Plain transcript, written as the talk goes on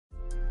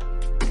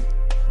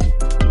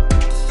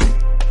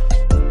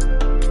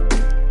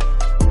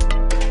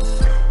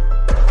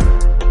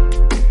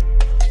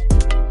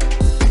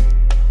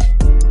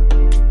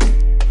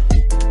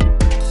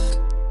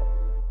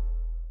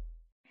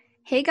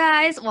Hey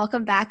guys,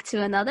 welcome back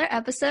to another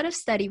episode of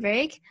Study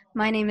Break.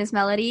 My name is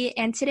Melody,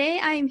 and today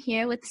I am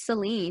here with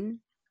Celine.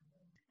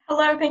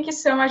 Hello, thank you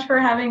so much for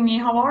having me.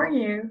 How are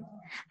you?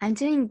 I'm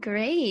doing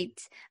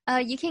great.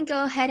 You can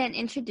go ahead and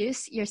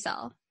introduce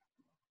yourself.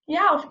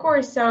 Yeah, of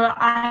course. So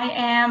I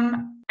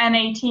am an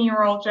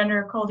 18-year-old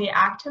gender equality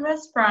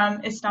activist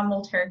from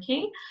Istanbul,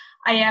 Turkey.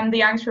 I am the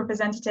youngest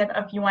representative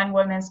of UN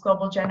Women's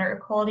Global Gender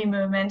Equality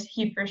Movement,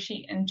 He for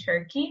She in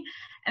Turkey.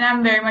 And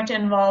I'm very much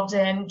involved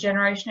in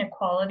Generation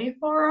Equality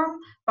Forum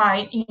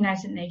by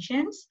United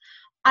Nations.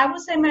 I would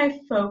say my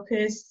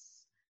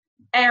focus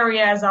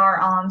areas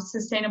are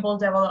Sustainable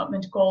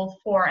Development Goal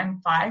 4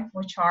 and 5,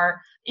 which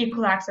are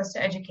equal access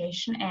to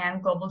education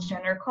and global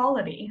gender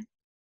equality.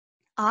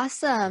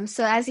 Awesome.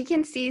 So as you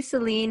can see,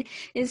 Celine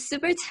is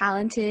super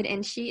talented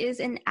and she is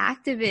an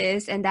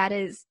activist, and that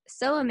is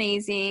so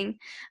amazing.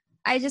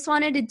 I just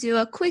wanted to do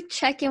a quick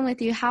check-in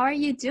with you. How are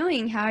you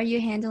doing? How are you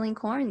handling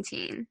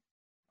quarantine?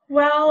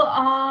 Well,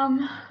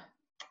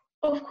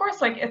 of course,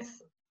 like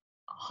it's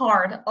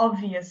hard,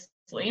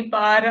 obviously,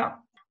 but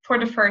for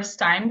the first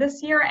time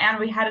this year, and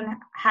we hadn't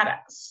had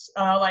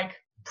like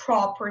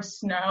proper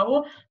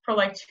snow for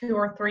like 2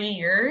 or 3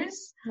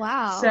 years.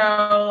 Wow.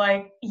 So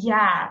like,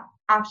 yeah,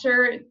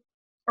 after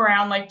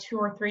around like 2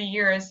 or 3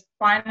 years,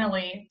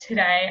 finally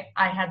today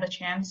I had the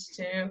chance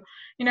to,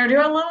 do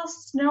a little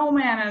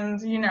snowman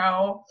and,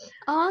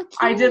 Oh,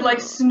 I did like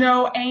cute.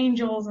 snow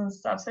angels and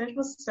stuff. So it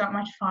was so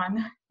much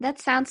fun. That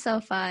sounds so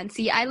fun.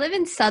 See, I live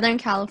in Southern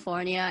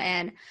California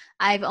and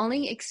I've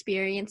only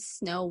experienced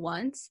snow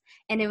once.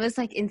 And it was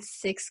like in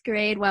sixth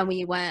grade when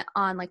we went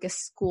on like a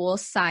school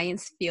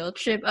science field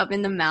trip up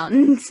in the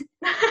mountains.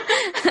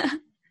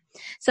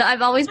 So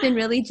I've always been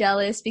really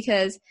jealous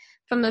because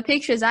from the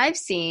pictures I've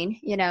seen,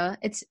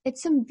 it's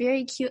some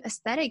very cute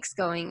aesthetics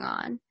going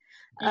on.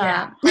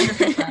 Yeah,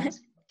 100%.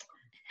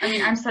 I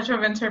mean, I'm such a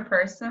winter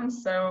person,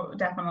 so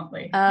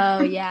definitely.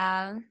 Oh,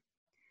 yeah.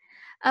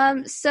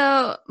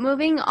 So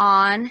moving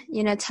on,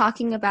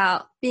 talking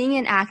about being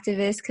an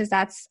activist, because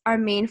that's our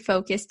main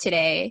focus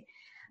today.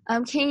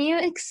 Can you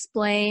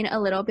explain a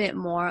little bit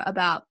more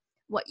about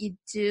what you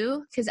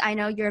do? Because I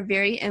know you're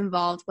very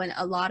involved with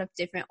a lot of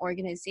different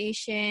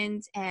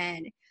organizations,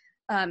 and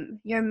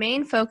your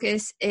main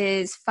focus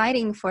is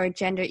fighting for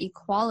gender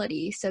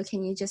equality. So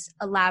can you just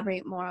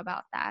elaborate more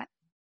about that?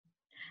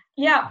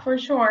 Yeah, for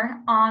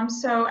sure.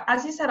 So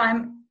as you said,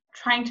 I'm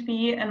trying to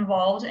be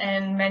involved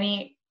in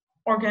many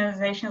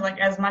organizations, like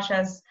as much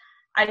as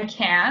I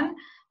can,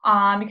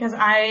 because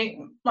I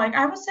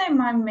would say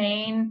my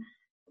main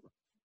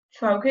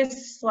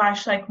focus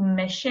slash like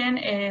mission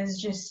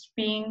is just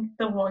being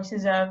the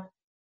voices of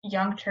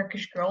young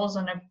Turkish girls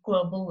on a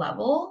global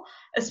level,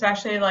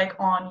 especially like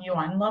on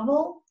UN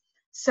level.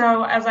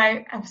 So as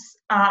I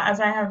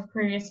have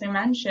previously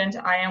mentioned,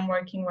 I am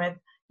working with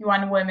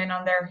UN Women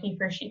on their He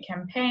for She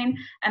campaign,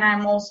 and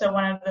I'm also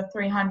one of the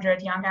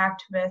 300 young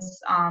activists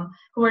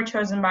who were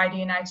chosen by the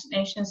United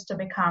Nations to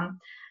become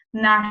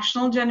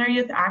national gender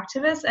youth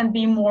activists and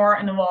be more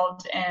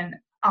involved in,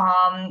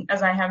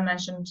 as I have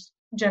mentioned,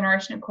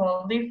 Generation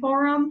Equality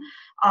Forum.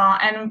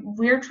 And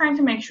we're trying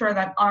to make sure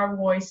that our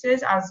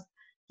voices as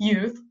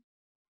youth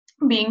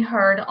being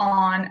heard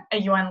on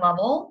a UN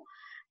level.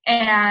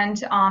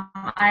 And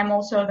I'm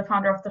also the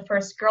founder of the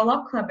first Girl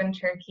Up Club in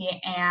Turkey.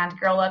 And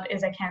Girl Up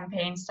is a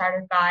campaign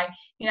started by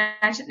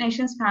United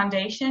Nations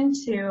Foundation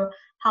to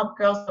help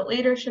girls with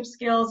leadership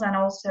skills and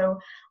also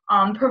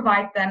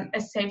provide them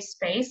a safe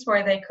space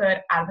where they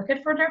could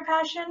advocate for their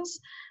passions.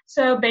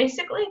 So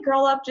basically,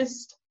 Girl Up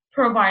just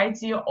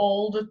provides you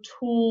all the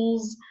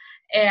tools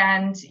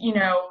and,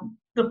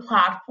 the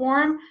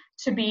platform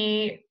to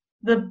be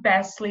the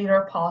best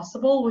leader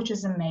possible, which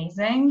is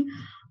amazing.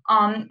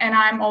 And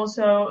I'm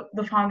also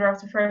the founder of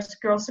the first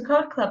Girls Who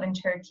Code Club in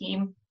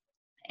Turkey.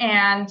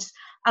 And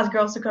as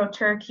Girls Who Code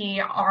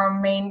Turkey, our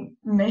main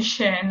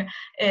mission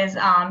is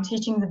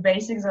teaching the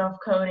basics of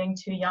coding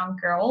to young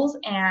girls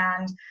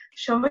and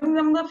showing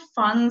them the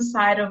fun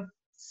side of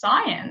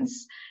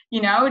science,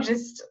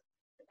 just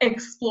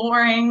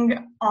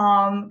exploring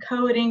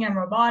coding and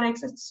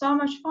robotics. It's so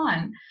much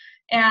fun.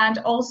 And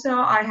also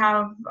I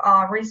have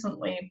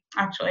recently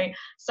actually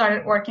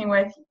started working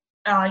with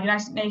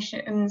United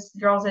Nations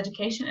Girls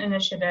Education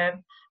Initiative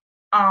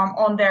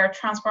on their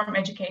Transform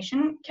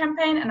Education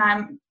campaign, and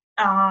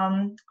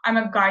I'm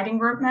a guiding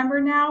group member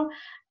now.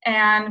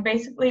 And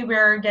basically,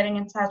 we're getting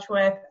in touch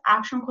with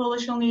Action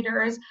Coalition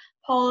leaders,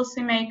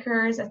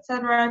 policymakers,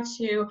 etc.,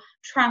 to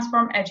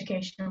transform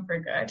education for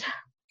good.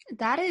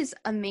 That is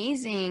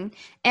amazing.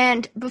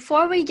 And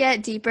before we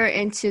get deeper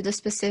into the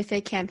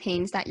specific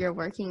campaigns that you're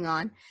working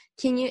on,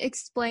 can you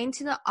explain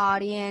to the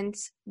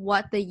audience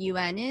what the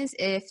UN is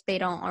if they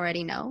don't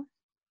already know?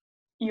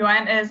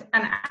 UN is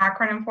an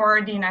acronym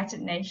for the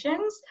United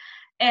Nations,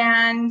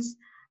 and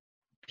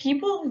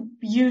people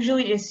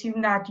usually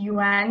assume that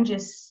UN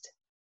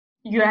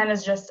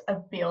is just a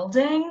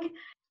building.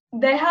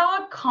 They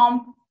have a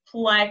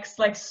complex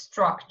like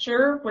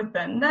structure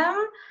within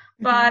them.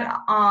 But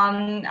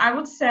I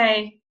would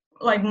say,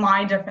 like,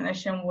 my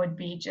definition would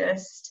be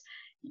just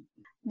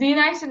The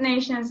United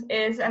Nations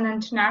is an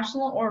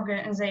international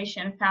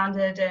organization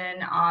founded in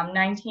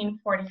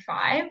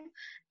 1945,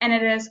 and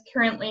it is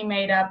currently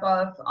made up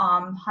of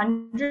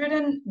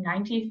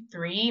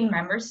 193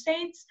 member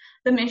states.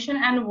 The mission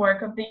and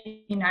work of the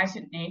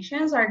United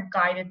Nations are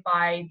guided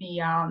by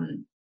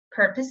the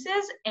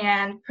purposes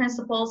and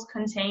principles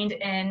contained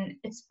in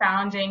its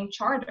founding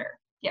charter.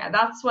 Yeah,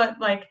 that's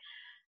what like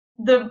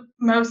the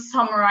most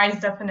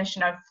summarized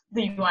definition of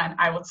the UN,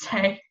 I would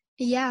say.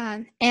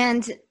 Yeah.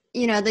 And,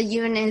 the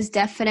UN is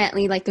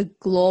definitely like a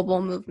global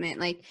movement.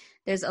 Like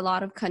there's a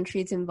lot of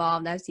countries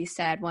involved, as you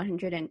said,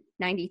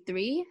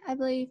 193, I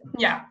believe.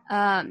 Yeah.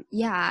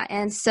 Yeah.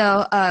 And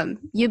so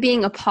you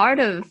being a part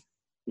of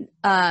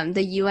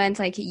the UN's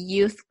like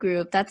youth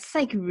group, that's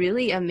like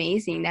really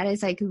amazing. That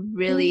is like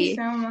really,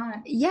 Thank you so much.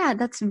 Yeah,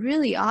 that's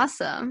really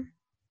awesome.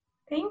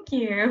 Thank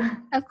you.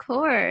 Of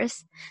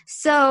course.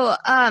 So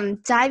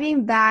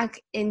diving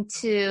back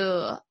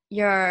into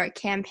your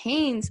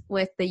campaigns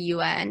with the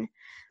UN,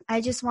 I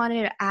just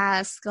wanted to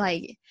ask,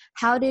 like,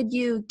 how did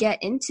you get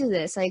into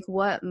this? Like,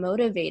 what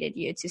motivated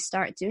you to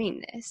start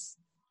doing this?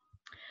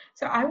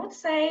 So I would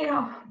say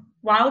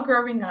while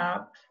growing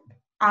up,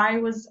 I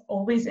was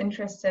always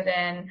interested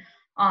in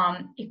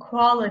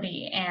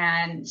equality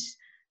and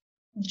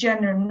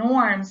gender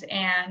norms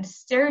and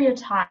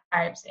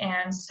stereotypes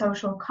and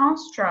social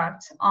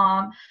constructs.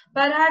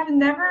 But I've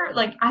never,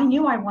 like, I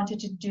knew I wanted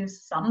to do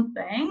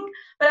something,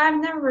 but I've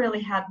never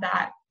really had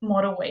that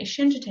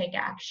motivation to take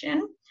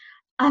action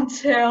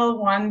until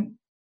one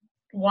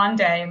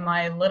day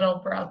my little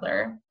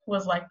brother, who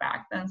was like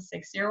back then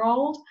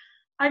 6-year-old,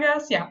 I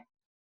guess, yeah,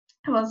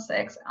 I was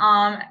 6,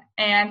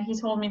 and he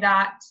told me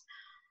that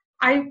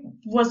I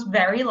was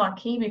very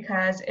lucky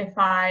because if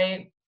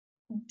I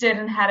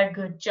didn't had a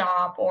good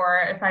job,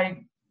 or if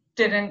I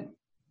couldn't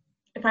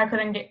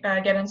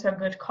get into a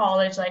good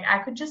college, like I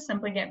could just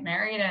simply get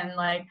married and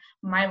like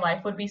my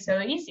life would be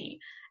so easy.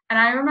 And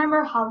I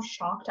remember how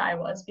shocked I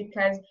was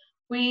because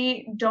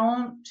we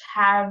don't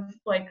have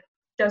like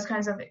those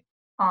kinds of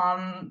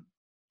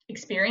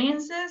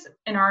experiences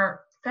in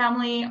our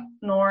family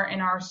nor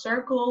in our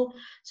circle.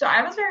 So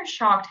I was very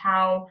shocked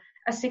how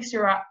a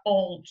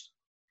 6-year-old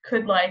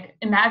could like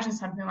imagine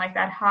something like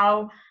that.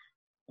 How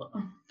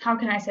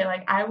can I say,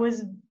 like, I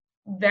was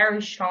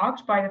very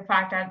shocked by the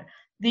fact that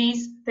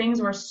these things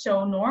were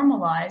so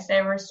normalized,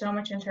 they were so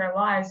much into our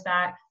lives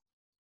that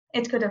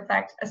it could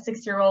affect a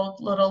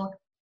 6-year-old little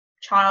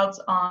child's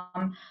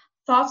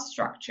thought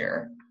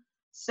structure.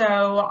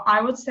 So I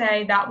would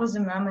say that was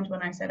the moment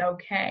when I said,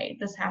 okay,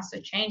 this has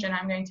to change and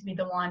I'm going to be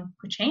the one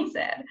who changes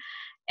it.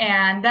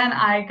 And then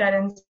I got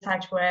in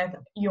touch with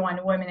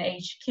UN Women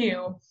HQ,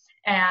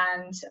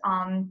 and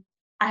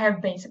I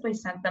have basically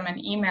sent them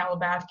an email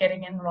about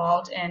getting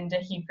involved in the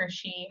he for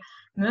she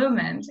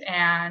movement,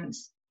 and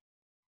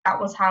that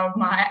was how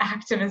my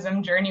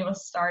activism journey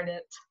was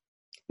started.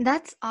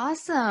 That's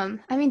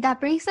awesome. I mean, that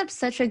brings up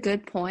such a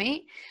good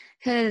point,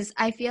 because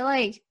I feel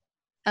like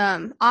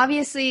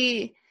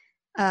obviously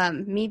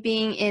me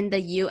being in the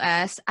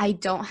US, I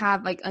don't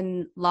have like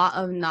a lot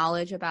of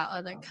knowledge about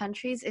other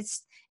countries.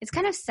 It's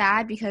kind of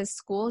sad because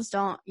schools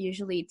don't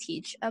usually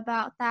teach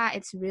about that.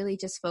 It's really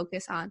just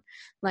focused on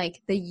like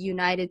the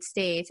United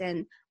States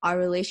and our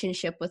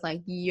relationship with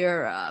like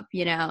Europe,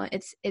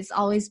 it's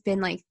always been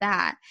like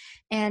that.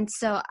 And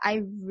so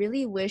I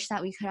really wish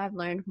that we could have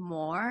learned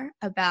more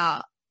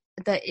about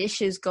the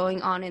issues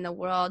going on in the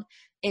world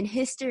in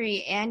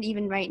history and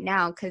even right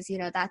now, because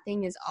that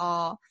thing is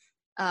all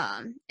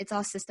it's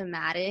all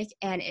systematic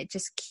and it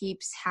just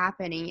keeps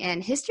happening,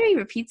 and history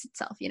repeats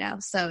itself,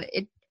 so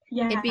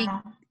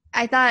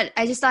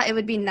I just thought it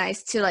would be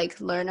nice to like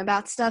learn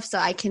about stuff so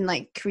I can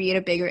like create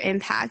a bigger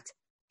impact.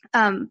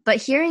 But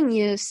hearing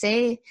you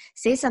say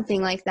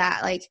something like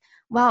that, like,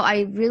 wow,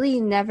 I really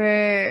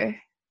never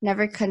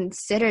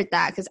considered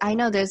that, because I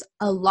know there's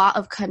a lot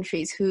of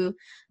countries who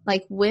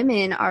like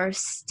women are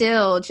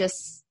still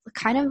just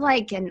kind of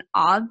like an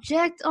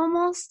object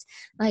almost,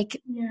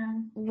 like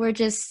we're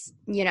just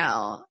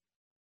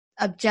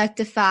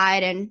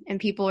objectified, and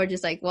people are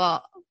just like,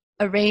 well,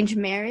 arranged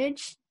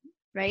marriage,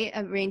 right?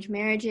 Arranged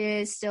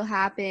marriages still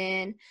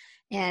happen,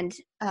 and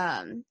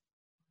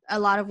a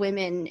lot of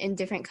women in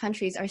different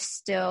countries are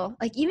still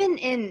like, even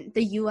in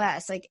the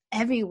US, like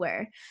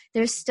everywhere,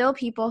 there's still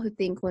people who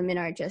think women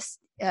are just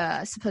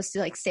supposed to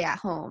like stay at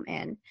home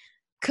and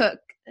cook,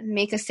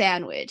 make a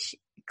sandwich,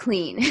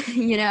 clean.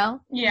 Yeah,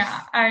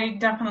 I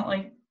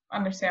definitely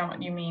understand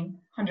what you mean,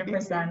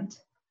 100%.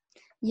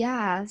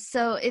 Yeah,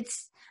 so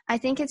I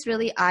think it's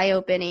really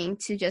eye-opening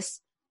to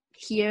just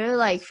hear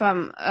like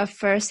from a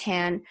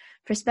first-hand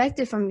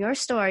perspective from your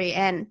story.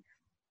 And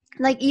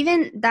like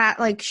even that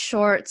like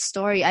short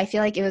story, I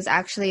feel like it was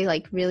actually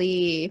like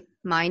really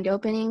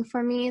mind-opening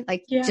for me,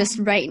 like just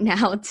right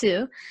now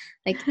too.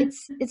 Like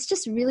it's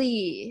just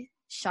really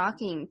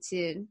shocking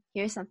to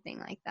hear something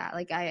like that.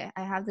 Like I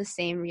have the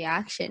same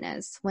reaction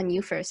as when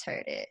you first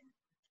heard it.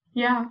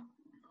 Yeah,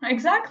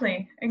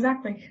 exactly.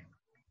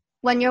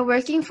 When you're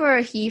working for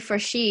He for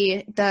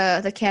She,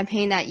 the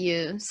campaign that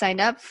you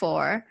signed up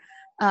for,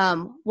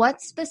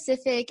 what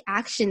specific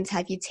actions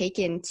have you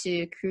taken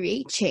to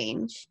create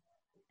change?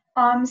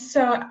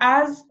 So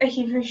as a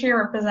he for she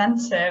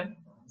representative,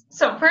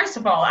 so first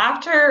of all,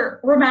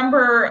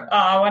 remember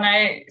when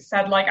I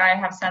said like I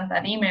have sent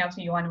that email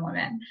to UN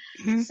Women.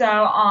 Mm-hmm.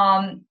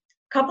 So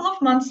couple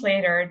of months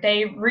later,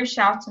 they reached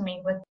out to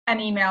me with an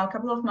email a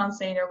couple of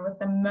months later with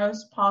the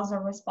most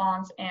positive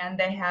response, and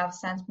they have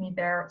sent me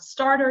their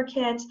starter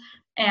kit,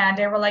 and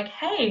they were like,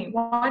 hey,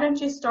 why don't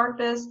you start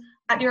this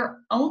at your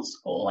own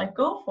school? Like,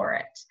 go for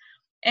it.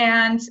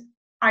 And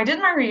I did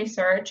my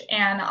research,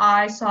 and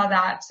I saw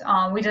that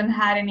we didn't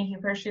have any He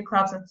for She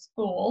clubs at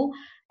school,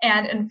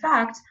 and in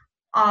fact,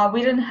 we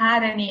didn't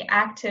have any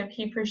active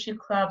He for She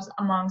clubs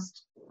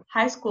amongst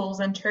high schools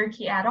in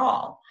Turkey at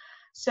all.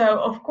 So,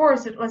 of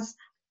course, it was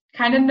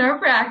kind of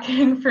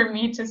nerve-wracking for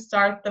me to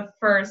start the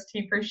first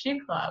He for She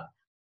club.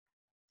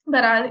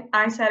 But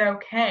I said,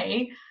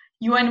 okay,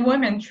 UN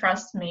Women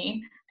trust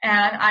me,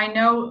 and I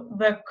know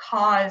the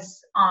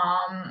cause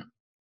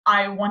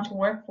I want to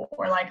work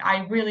for. Like,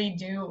 I really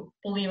do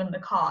believe in the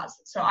cause.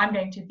 So I'm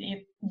going to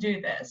do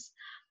this.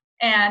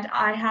 And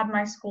I had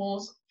my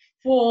school's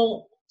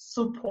full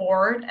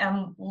support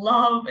and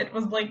love. It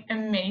was like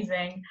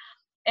amazing.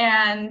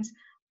 And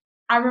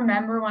I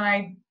remember when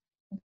I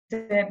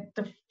did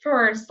the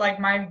first, like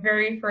my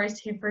very first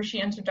He for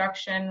She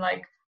introduction,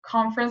 like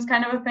conference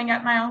kind of a thing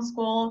at my own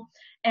school.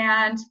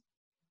 And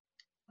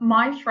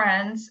my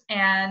friends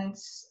and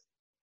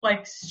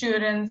like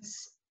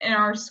students in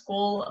our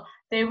school,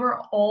 they were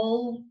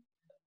all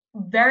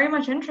very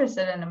much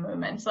interested in the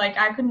movement. Like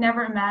I could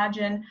never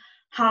imagine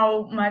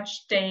how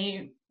much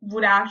they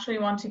would actually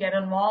want to get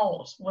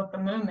involved with the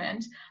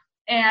movement.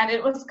 And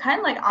it was kind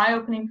of like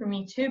eye-opening for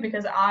me too,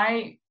 because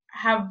I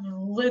have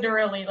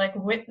literally like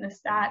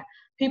witnessed that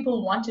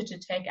people wanted to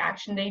take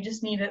action. They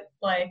just needed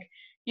like,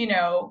 you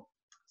know,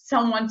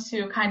 someone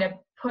to kind of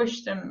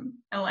push them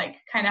and like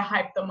kind of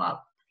hype them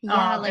up.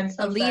 Yeah, like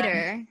a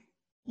leader.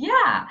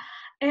 Yeah.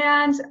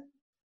 And a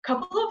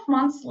couple of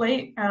months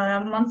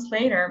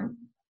later,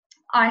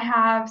 I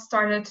have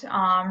started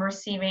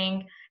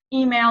receiving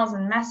emails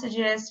and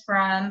messages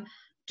from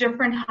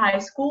different high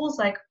schools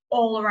like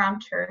all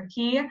around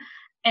Turkey.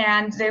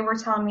 And they were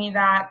telling me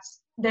that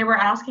they were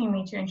asking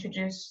me to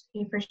introduce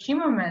He for She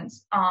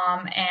movements,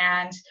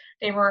 and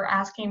they were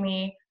asking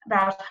me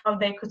about how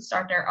they could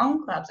start their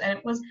own clubs, and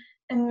it was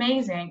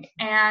amazing.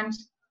 And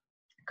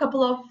a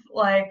couple of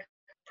like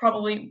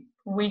probably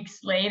weeks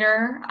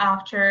later,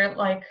 after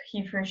like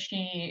He for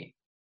She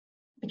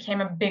became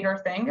a bigger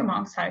thing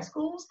amongst high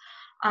schools,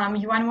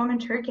 UN Women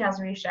Turkey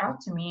has reached out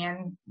to me,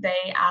 and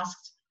they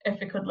asked if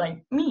we could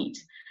like meet,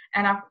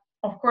 and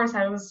of course,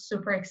 I was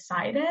super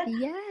excited.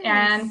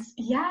 Yes.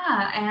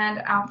 And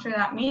after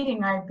that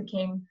meeting, I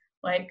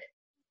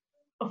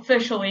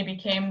officially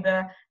became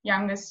the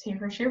youngest He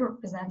for She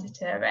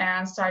representative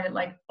and started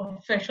like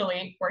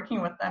officially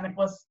working with them. It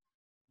was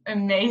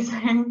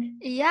amazing.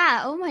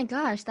 Yeah. Oh my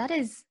gosh. That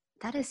is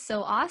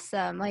so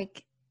awesome.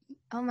 Like,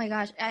 oh my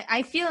gosh.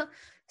 I feel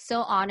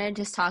so honored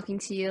just talking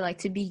to you, like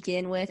to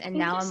begin with. And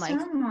now I'm like,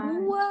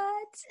 what?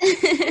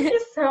 Thank you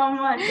so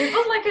much. It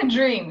was like a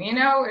dream, you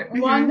know.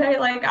 One day,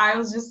 like I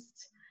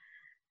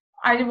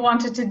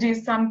wanted to do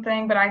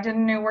something, but I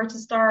didn't know where to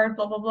start,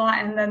 blah blah blah.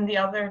 And then the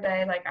other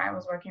day, like I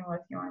was working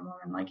with UN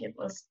Women, like it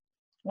was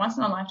once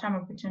in a lifetime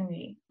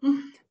opportunity.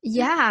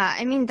 Yeah,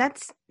 I mean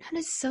that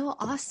is so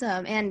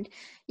awesome. And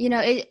you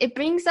know, it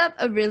brings up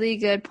a really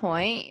good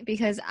point,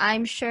 because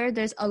I'm sure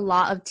there's a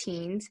lot of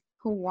teens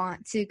who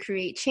want to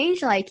create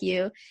change like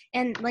you,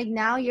 and like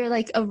now you're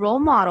like a role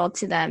model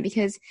to them,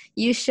 because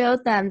you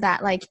showed them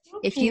that like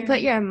if you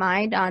put your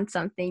mind on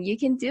something, you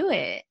can do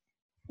it.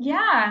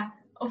 Yeah,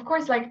 of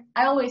course. Like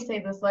I always say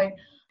this, like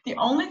the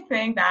only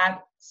thing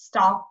that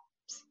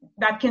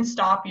can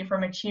stop you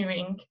from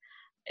achieving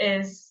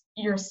is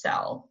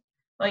yourself.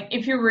 Like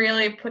if you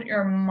really put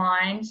your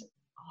mind,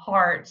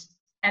 heart,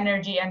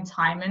 energy, and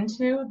time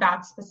into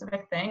that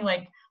specific thing,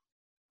 like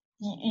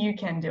you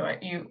can do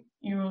it.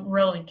 You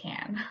really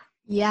can.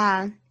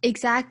 Yeah,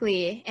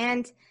 exactly.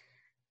 And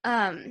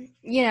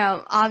you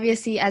know,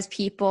 obviously as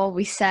people,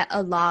 we set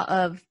a lot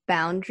of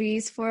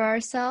boundaries for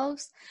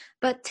ourselves,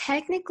 but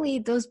technically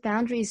those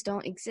boundaries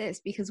don't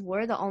exist because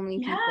we're the only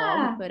people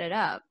who put it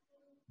up.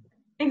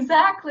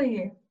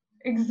 Exactly.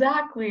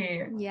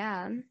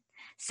 Yeah.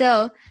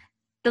 So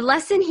the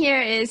lesson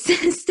here is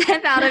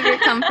step out of your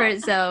comfort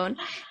zone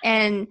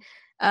and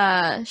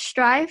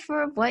strive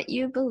for what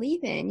you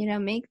believe in. You know,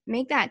 make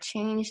that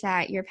change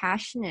that you're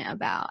passionate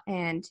about.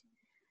 And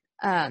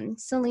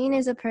Celine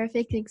is a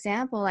perfect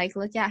example. Like,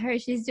 look at her.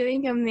 She's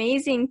doing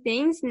amazing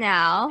things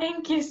now.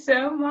 Thank you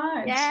so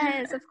much.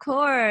 Yes, of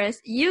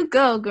course. You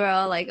go,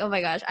 girl. Like, oh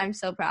my gosh, I'm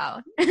so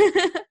proud.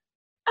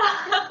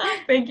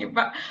 Thank you.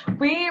 But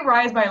we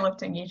rise by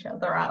lifting each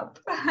other up.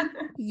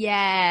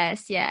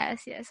 Yes.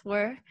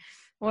 We're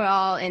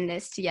all in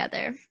this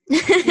together.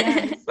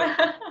 Yes.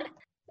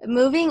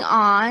 Moving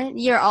on,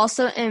 you're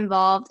also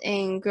involved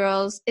in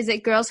Girls. Is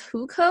it Girls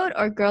Who Code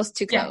or Girls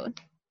to Code?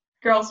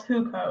 Girls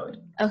Who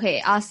Code.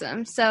 Okay,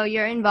 awesome. So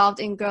you're involved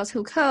in Girls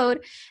Who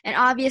Code, and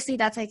obviously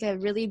that's like a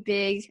really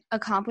big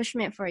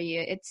accomplishment for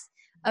you. It's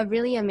a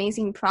really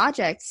amazing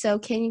project. So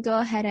can you go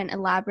ahead and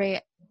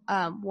elaborate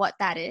what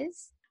that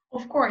is?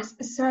 Of course.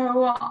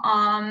 So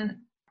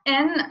in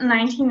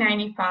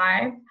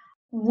 1995,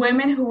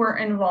 women who were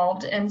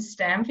involved in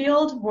STEM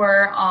field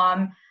were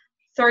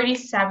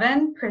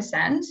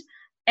 37%,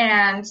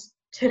 and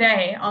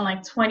today on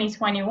like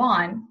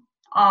 2021,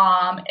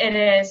 it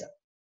is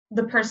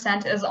the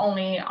percent is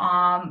only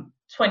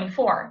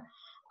 24.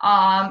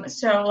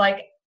 So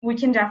like we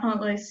can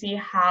definitely see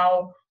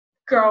how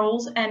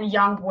girls and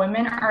young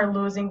women are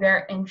losing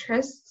their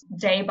interests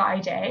day by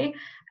day,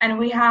 and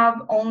we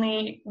have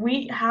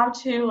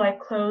to like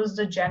close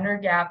the gender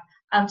gap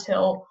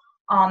until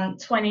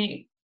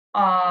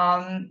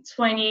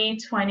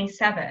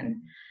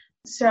 2027.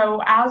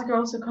 So as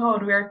Girls Who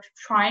Code, we're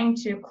trying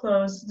to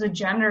close the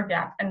gender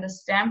gap in the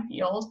STEM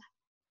field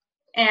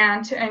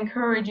and to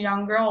encourage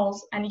young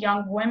girls and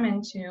young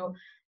women to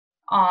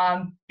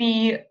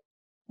be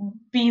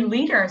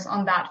leaders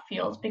on that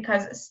field,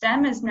 because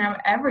STEM is now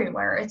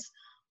everywhere. It's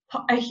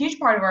a huge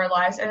part of our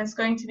lives, and it's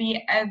going to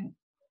be a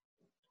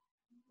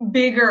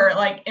bigger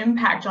like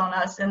impact on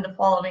us in the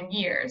following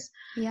years.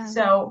 Yeah.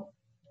 So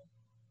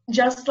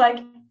just like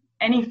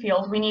any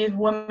field, we need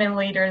women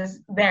leaders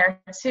there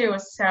too.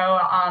 So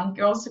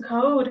Girls Who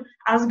Code,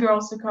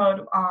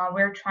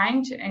 we're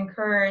trying to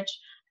encourage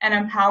and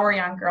empower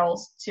young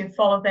girls to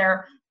follow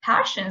their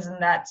passions in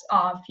that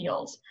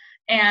field.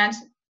 And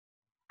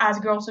as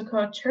Girls Who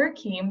Code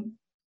Turkey,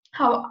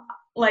 how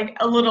like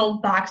a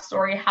little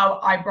backstory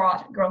how I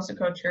brought Girls Who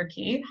Code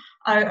Turkey,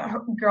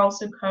 Girls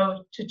Who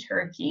Code to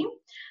Turkey.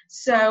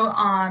 So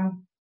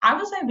I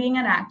was like being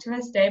an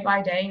activist day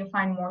by day, you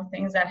find more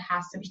things that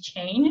has to be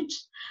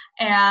changed.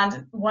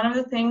 And one of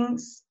the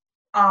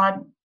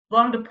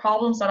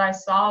problems that I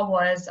saw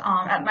was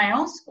at my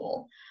own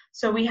school.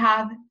 So we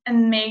have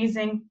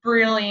amazing,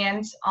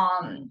 brilliant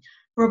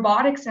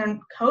robotics and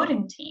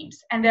coding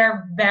teams, and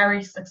they're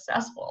very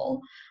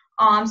successful.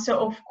 So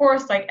of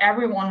course, like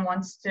everyone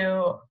wants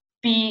to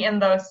be in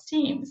those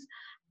teams,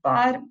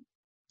 but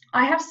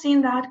I have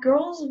seen that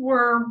girls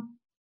were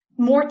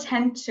more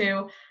tend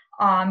to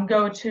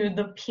go to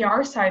the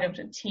PR side of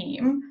the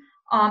team,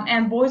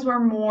 and boys were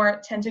more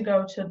tend to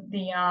go to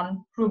the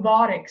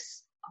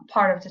robotics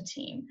part of the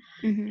team.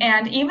 Mm-hmm.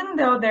 And even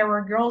though there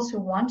were girls who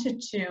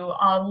wanted to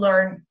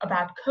learn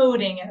about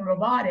coding and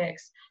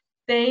robotics,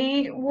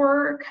 they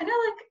were kind of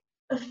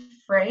like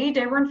afraid.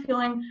 They weren't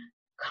feeling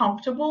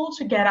comfortable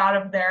to get out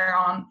of their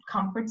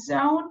comfort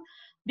zone,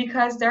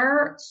 because there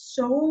are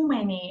so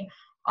many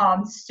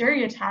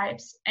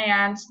stereotypes,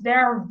 and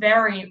they're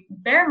very,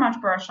 very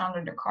much brushed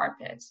under the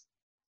carpet.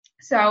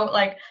 So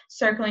like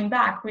circling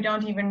back, we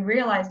don't even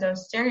realize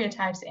those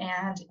stereotypes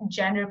and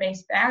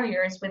gender-based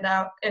barriers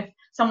if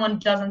someone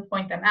doesn't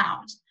point them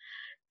out.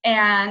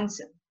 And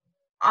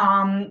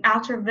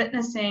after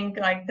witnessing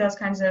like those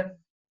kinds of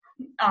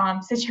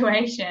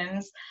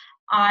situations,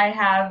 I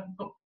have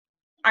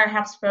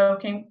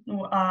spoken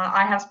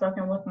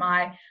with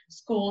my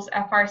school's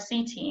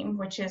FRC team,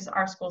 which is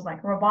our school's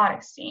like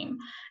robotics team,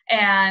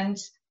 and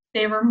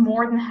they were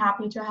more than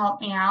happy to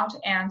help me out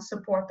and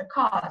support the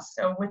cause.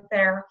 So with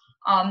their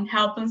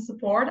help and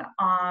support,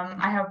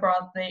 I have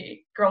brought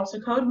the Girls Who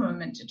Code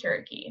movement to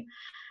Turkey.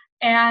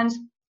 And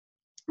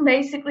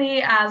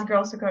basically, as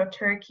Girls Who Code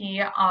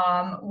Turkey,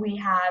 we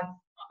have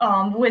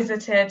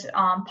visited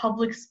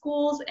public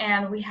schools,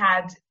 and we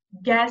had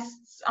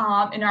guests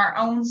in our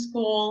own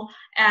school,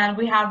 and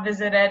we have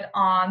visited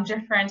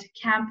different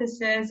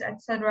campuses,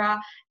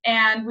 etc.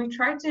 And we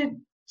tried to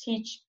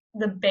teach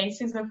the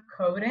basics of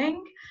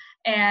coding,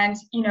 and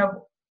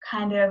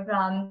kind of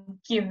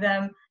give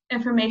them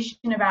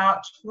information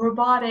about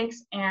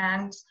robotics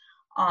and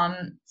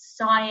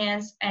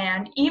science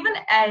and even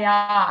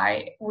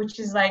AI, which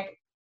is like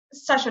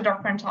such a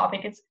different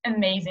topic. It's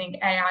amazing.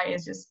 AI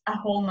is just a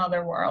whole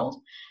nother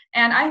world.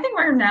 And I think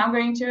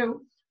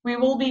we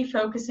will be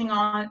focusing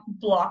on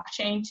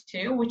blockchain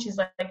too, which is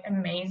like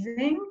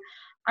amazing.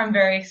 I'm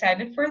very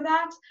excited for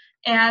that.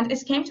 And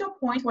it came to a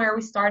point where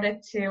we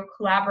started to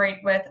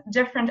collaborate with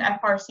different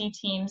FRC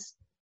teams,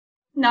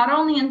 not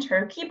only in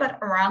Turkey, but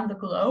around the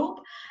globe,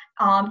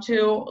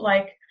 to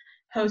like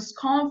host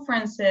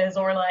conferences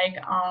or like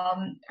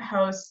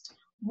host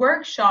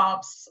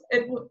workshops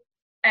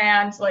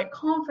and like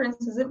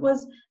conferences. It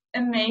was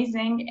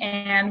amazing.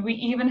 And we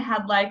even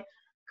had like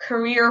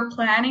career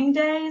planning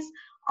days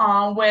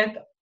with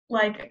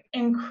like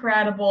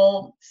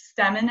incredible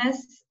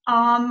STEMinists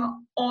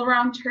all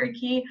around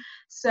Turkey.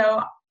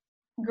 So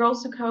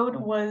Girls Who Code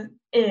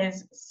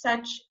is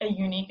such a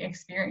unique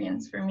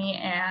experience for me,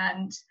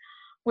 and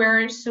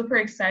we're super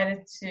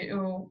excited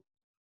to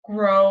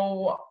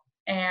grow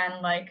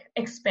and like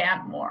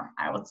expand more,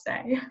 I would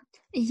say.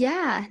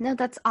 Yeah, no,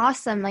 that's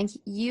awesome. Like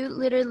you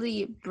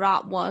literally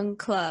brought one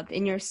club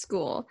in your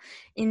school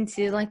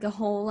into like a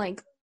whole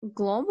like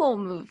global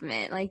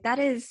movement. Like that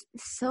is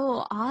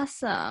so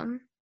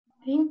awesome.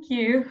 Thank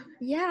you.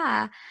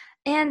 Yeah.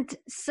 And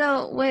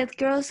so with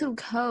Girls Who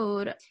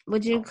Code,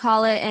 would you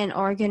call it an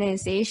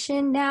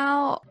organization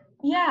now?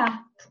 Yeah,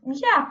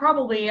 yeah,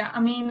 probably. I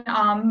mean,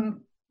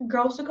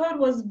 Girls Who Code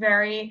was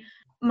very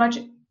much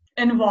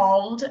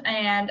involved,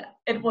 and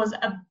it was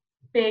a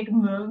big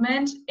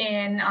movement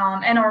in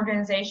an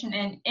organization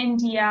in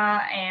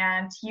India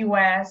and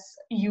US,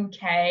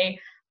 UK.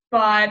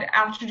 But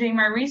after doing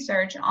my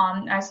research,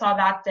 I saw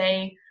that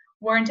they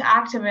weren't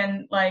active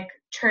in like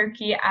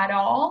Turkey at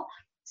all.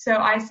 So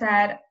I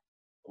said,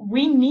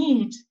 we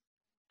need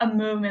a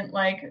movement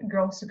like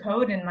Girls Who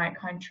Code in my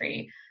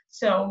country.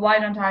 So why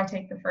don't I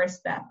take the first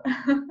step?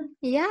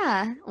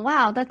 Yeah.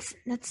 Wow, that's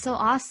so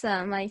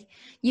awesome. Like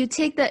you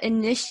take the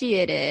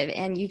initiative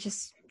and you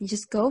just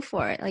go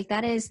for it. Like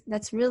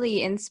that's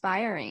really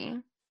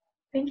inspiring.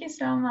 Thank you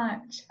so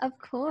much. Of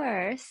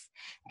course.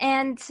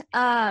 And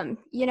I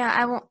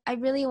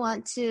really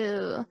want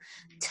to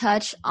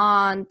touch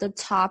on the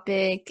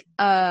topic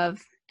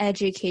of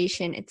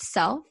education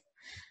itself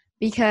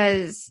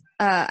because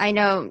I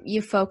know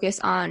you focus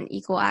on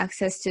equal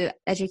access to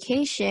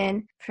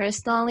education.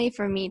 Personally,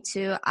 for me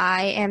too,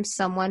 I am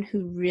someone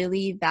who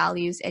really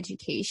values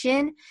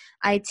education.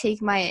 I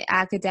take my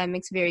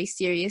academics very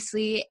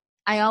seriously.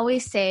 I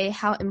always say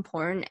how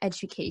important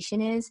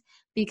education is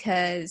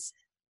because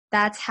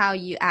that's how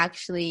you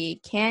actually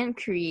can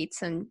create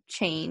some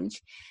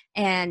change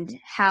and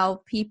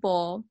how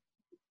people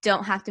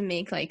don't have to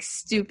make like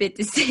stupid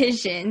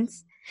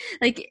decisions.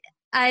 Like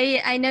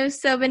I know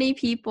so many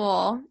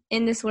people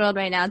in this world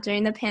right now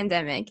during the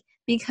pandemic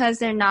because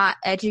they're not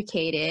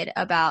educated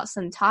about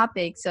some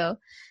topic. So,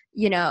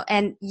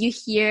 and you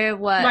hear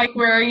what like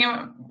wearing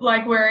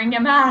a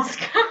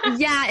mask.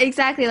 yeah,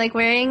 exactly, like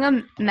wearing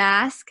a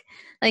mask.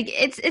 Like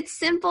it's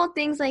simple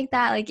things like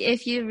that. Like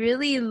if you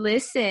really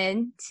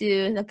listen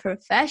to the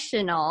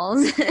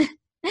professionals,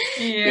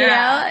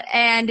 Yeah,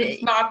 and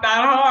it's not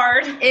that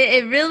hard.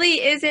 it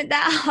really isn't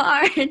that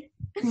hard.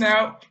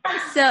 No.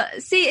 So,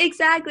 see,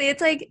 exactly.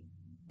 It's like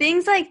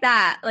things like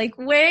that, like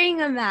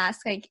wearing a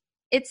mask, like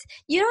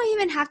you don't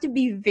even have to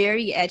be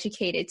very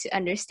educated to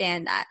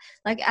understand that.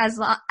 Like as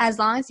long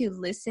as you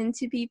listen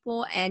to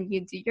people and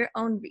you do your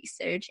own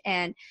research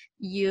and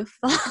you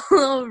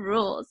follow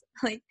rules,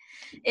 like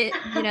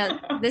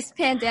this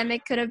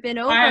pandemic could have been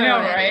over I know,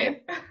 already.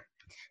 right?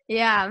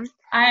 Yeah.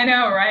 I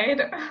know, right?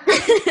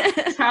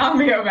 Tell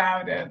me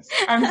about it.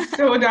 I'm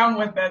so done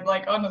with it,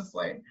 like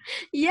honestly.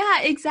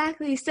 Yeah,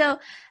 exactly. So,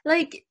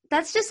 like,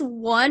 that's just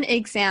one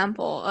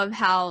example of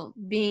how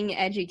being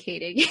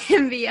educated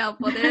can be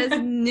helpful. There's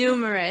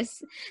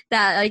numerous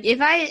that, like, if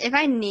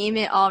I name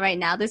it all right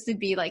now, this would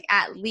be like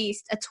at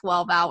least a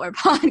 12-hour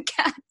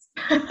podcast.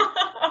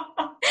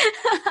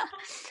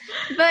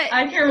 But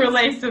I can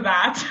relate to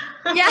that.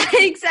 yeah,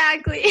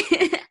 exactly.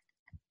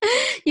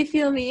 You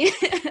feel me?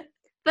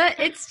 But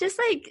it's just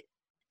like,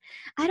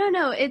 I don't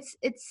know. It's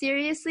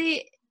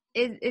seriously,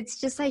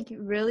 it's just like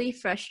really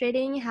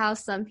frustrating how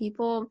some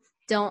people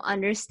don't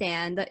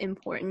understand the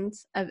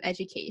importance of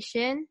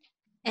education.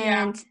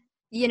 Yeah. And,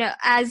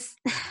 as,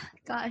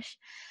 gosh,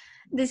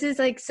 this is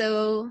like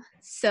so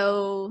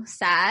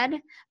sad,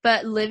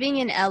 but living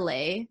in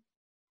LA,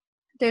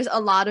 there's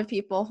a lot of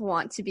people who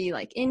want to be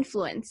like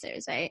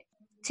influencers, right?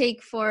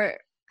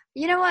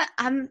 You know what?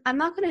 I'm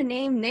not going to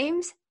name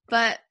names,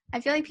 but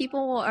I feel like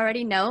people will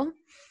already know.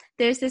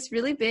 There's this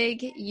really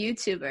big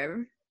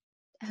YouTuber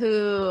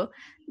who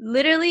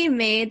literally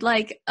made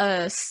like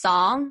a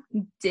song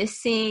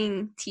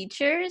dissing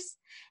teachers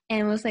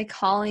and was like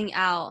calling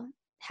out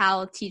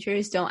how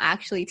teachers don't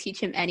actually teach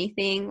him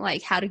anything,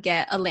 like how to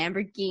get a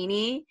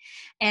Lamborghini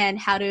and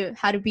how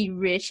to be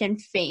rich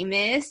and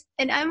famous.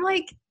 And I'm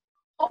like,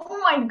 oh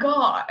my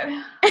god.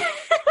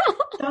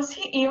 Does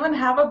he even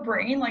have a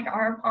brain? Like,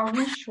 are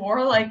we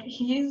sure? Like,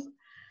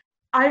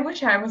 I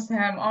wish I was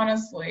him,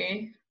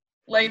 honestly.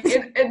 Like,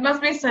 it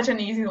must be such an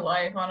easy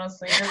life,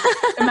 honestly.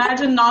 Just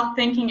imagine not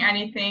thinking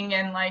anything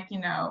and, like,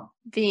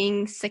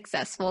 being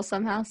successful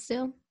somehow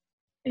still.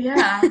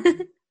 Yeah.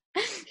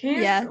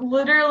 He's Yeah.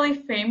 literally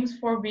famous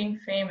for being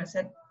famous.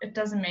 It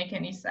doesn't make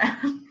any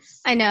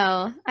sense. I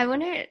know. I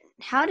wonder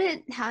how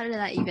did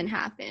that even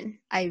happen?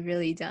 I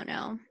really don't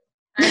know.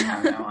 I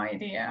have no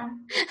idea.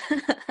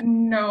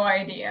 No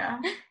idea.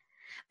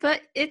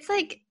 But it's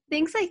like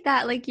things like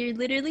that, like you're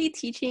literally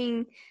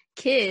teaching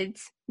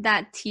kids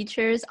that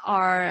teachers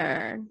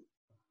are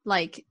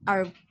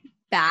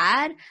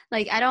bad.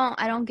 Like I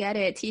don't get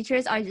it.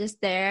 Teachers are just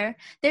there.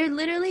 They're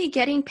literally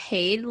getting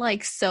paid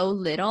like so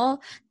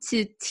little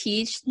to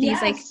teach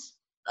these like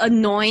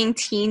annoying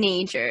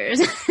teenagers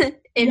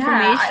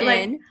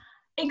information.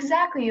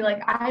 Exactly.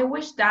 Like I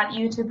wish that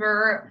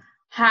YouTuber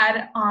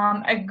had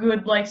a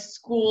good like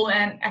school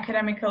and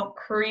academical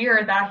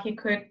career that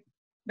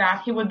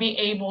he would be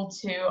able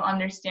to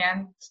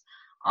understand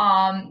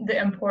the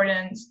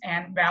importance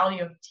and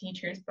value of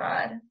teachers,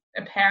 but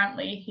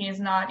apparently he is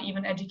not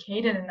even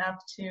educated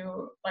enough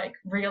to like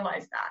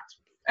realize that,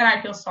 and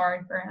I feel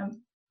sorry for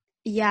him.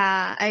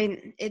 Yeah,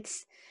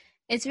 it's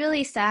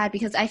really sad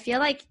because I feel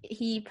like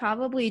he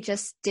probably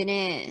just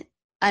didn't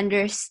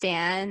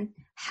understand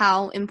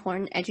how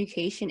important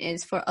education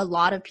is for a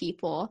lot of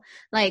people.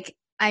 Like,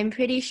 I'm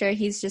pretty sure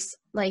he's just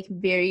like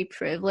very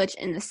privileged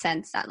in the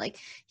sense that like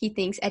he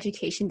thinks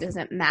education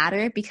doesn't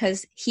matter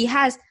because he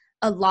has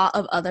a lot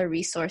of other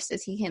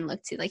resources he can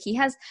look to. Like, he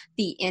has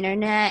the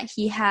internet,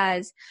 he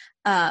has,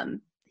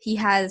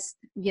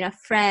 you know,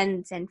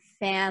 friends and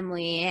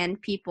family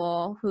and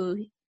people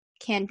who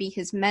can be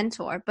his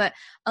mentor, but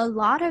a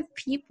lot of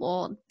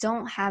people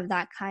don't have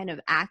that kind of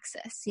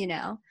access, you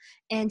know,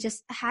 and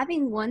just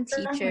having one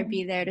teacher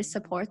be there to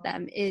support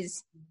them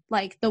is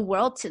like the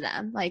world to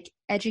them. Like,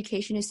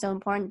 education is so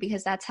important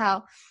because that's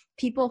how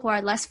people who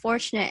are less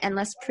fortunate and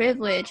less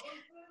privileged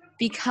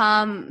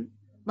become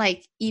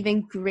like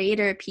even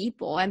greater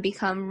people and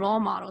become role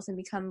models and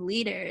become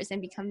leaders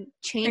and become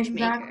change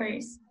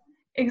makers.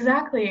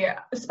 Exactly.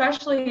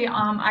 Especially,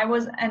 I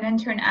was an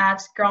intern at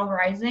Girl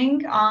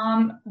Rising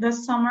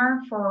this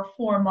summer for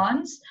 4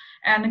 months.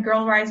 And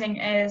Girl Rising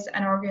is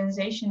an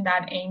organization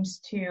that aims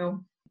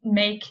to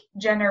make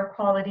gender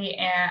equality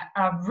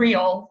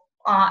real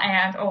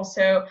and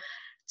also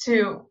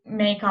to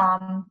make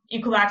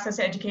equal access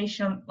to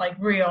education like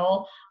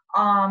real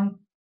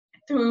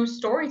through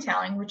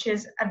storytelling, which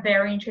is a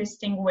very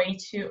interesting way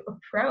to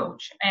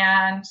approach.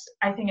 And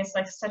I think it's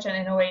like such an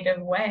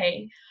innovative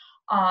way.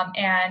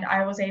 And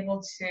I was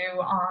able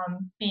to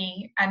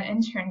be an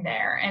intern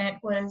there, and it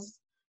was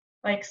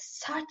like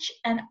such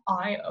an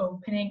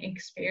eye-opening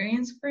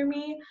experience for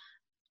me.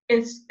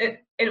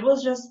 It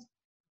was just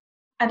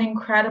an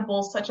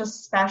incredible, such a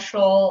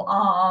special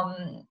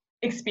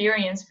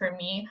experience for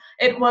me.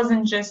 It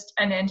wasn't just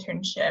an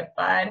internship,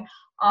 but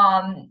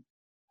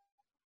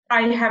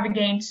I have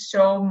gained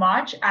so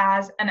much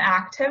as an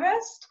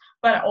activist,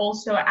 but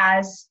also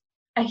as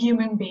a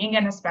human being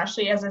and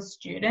especially as a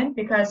student,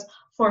 because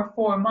for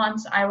 4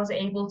 months I was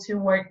able to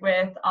work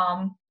with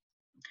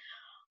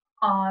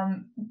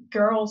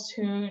girls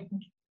who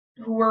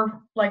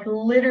were like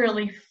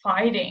literally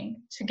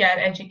fighting to get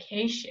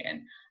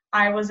education.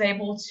 I was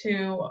able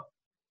to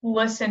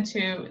listen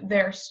to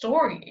their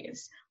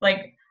stories.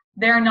 Like,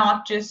 they're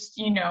not just,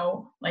 you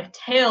know, like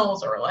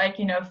tales or like,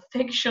 you know,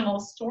 fictional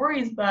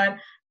stories, but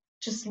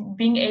just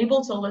being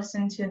able to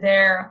listen to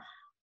their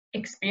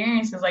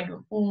experiences, like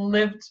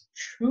lived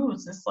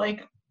truths, is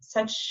like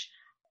such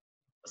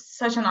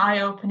an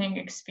eye-opening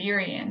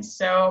experience.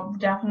 So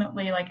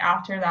definitely, like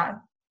after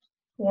that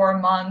 4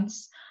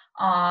 months,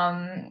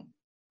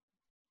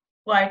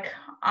 like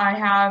I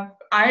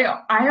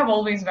have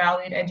always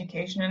valued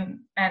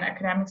education and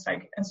academics,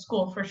 like in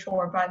school for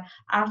sure, but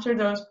after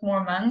those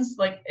 4 months,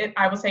 like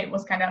I would say it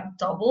was kind of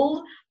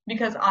doubled,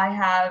 because I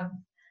have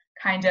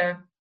kind of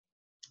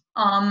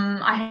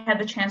I had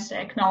the chance to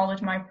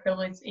acknowledge my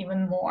privilege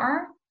even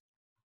more.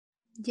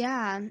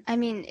 Yeah, I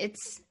mean,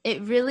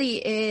 it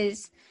really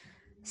is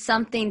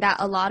something that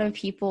a lot of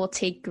people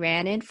take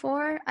granted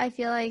for. I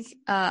feel like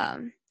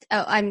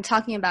I'm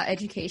talking about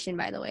education,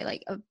 by the way.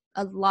 Like,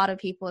 a lot of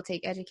people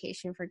take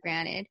education for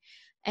granted,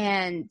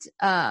 and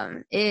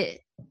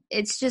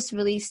it's just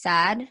really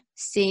sad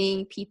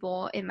seeing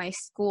people in my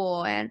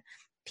school and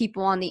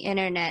people on the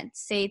internet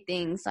say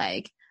things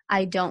like,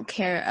 I don't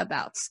care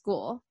about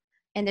school.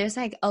 And there's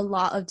like a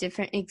lot of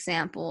different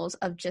examples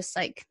of just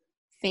like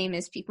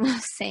famous people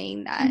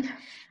saying that.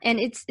 And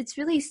it's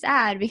really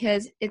sad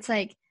because it's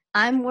like,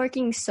 I'm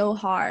working so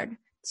hard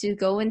to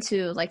go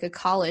into like a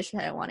college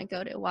that I want to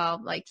go to. While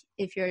like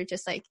if you're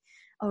just like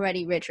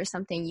already rich or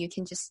something, you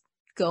can just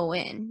go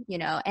in, you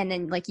know, and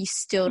then like you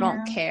still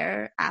don't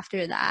care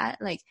after that.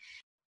 Like,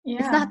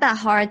 it's not that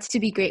hard to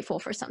be grateful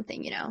for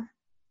something, you know?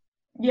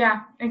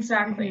 Yeah,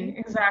 exactly.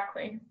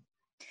 Exactly.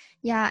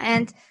 Yeah.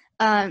 And,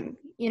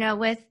 you know,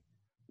 with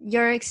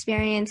your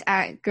experience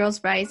at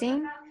Girls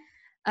Rising,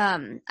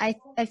 I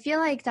feel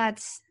like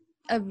that's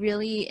a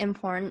really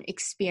important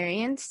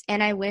experience,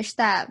 and I wish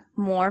that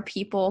more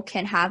people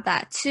can have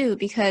that too,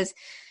 because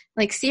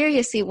like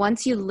seriously,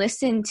 once you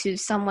listen to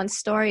someone's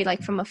story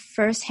like from a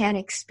first-hand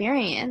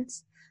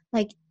experience,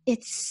 like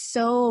it's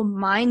so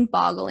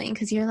mind-boggling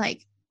because you're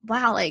like,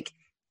 wow, like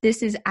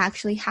this is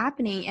actually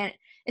happening. And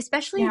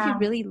especially if you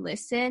really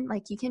listen,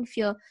 like you can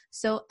feel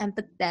so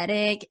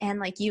empathetic and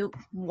like you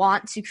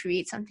want to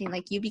create something,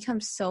 like you become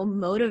so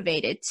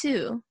motivated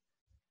too.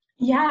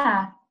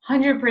 Yeah,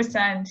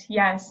 100%.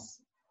 Yes.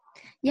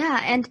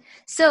 Yeah. And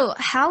so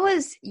how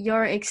was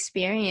your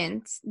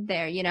experience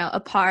there, you know,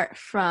 apart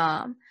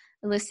from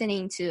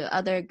listening to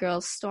other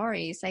girls'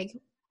 stories? Like,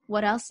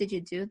 what else did you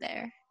do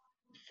there?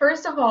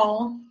 First of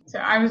all, so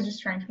I was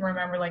just trying to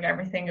remember like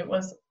everything. It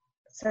was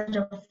such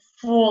a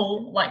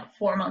full like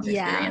 4 months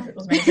experience. It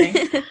was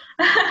amazing.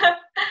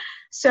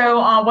 So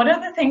one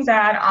of the things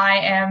that I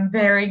am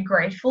very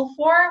grateful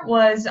for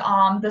was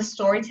the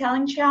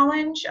storytelling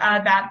challenge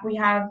that we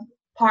have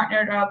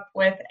partnered up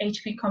with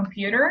HP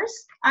Computers,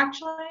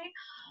 actually.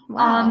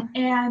 Wow.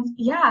 And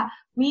yeah,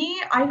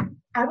 I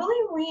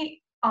believe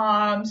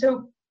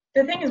so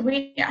the thing is,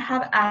 we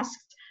have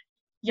asked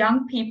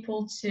young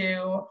people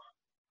to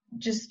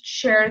just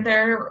share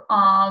their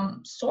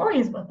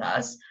stories with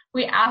us.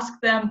 We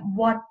asked them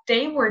what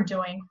they were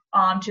doing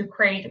to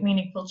create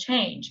meaningful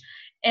change.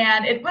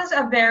 And it was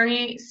a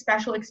very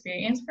special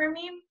experience for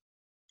me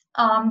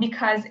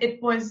because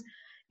it was,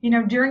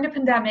 during the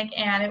pandemic,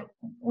 and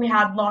we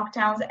had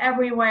lockdowns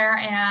everywhere.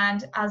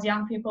 And as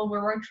young people, we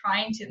were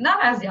trying to,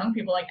 not as young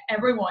people, like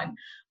everyone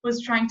was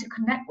trying to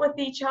connect with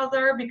each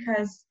other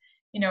because,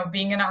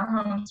 being in our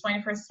homes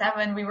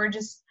 24/7,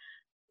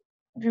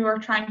 we were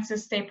trying to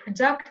stay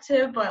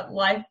productive, but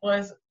life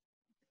was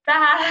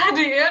bad,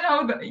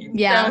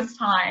 those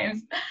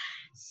times.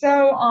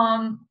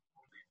 So,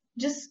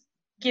 just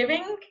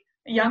giving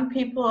young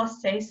people a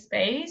safe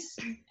space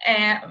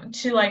and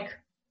to like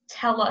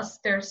tell us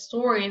their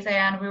stories,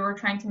 and we were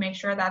trying to make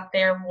sure that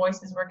their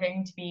voices were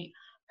going to be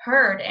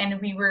heard, and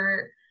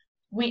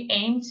we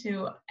aimed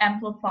to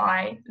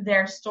amplify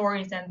their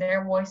stories and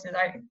their voices.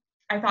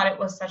 I thought it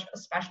was such a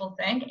special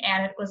thing,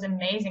 and it was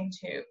amazing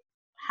to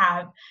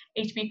have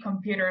HP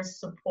Computers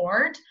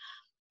support.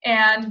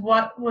 And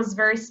what was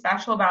very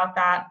special about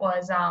that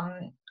was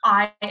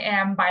I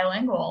am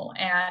bilingual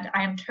and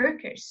I am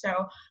Turkish.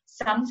 So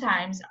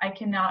sometimes I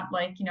cannot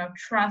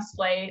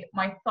translate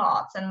my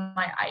thoughts and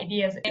my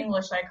ideas in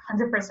English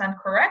 100%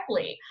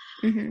 correctly.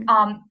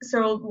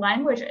 So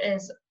language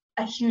is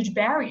a huge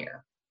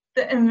barrier.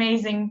 The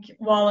amazing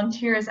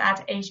volunteers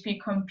at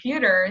HP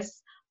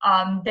Computers,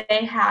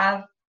 they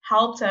have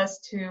helped us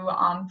to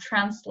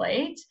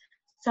translate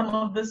some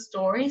of the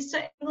stories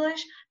to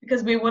English,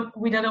 because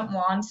we didn't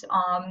want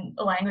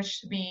language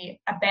to be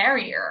a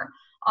barrier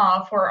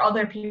for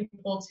other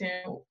people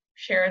to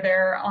share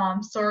their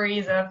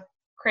stories of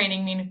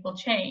creating meaningful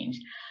change.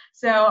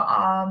 So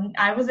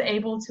I was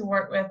able to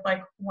work with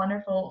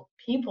wonderful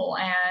people,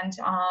 and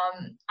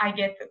I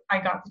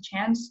got the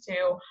chance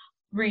to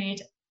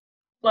read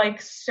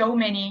so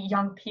many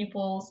young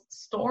people's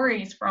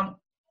stories from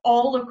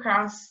all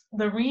across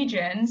the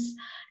regions,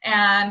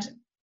 and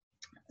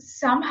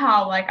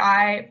somehow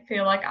I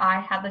feel like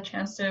I had the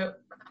chance to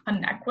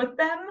connect with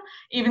them,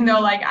 even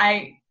though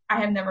I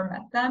have never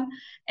met them.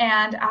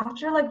 And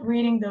after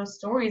reading those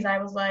stories, I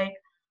was like,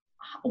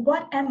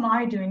 what am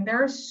I doing?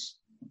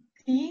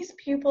 These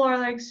people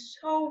are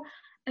so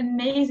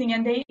amazing,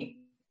 and they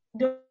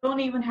don't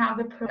even have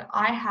the privilege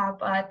I have,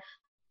 but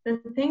the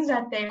things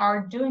that they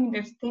are doing,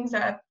 the things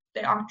that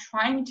they are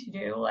trying to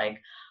do,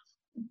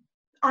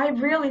 I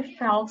really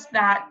felt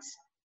that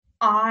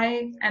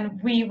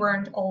we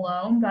weren't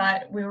alone,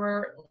 but we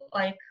were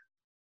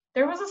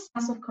there was a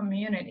sense of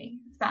community,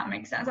 if that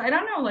makes sense. I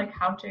don't know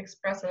how to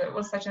express it. It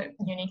was such a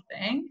unique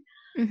thing.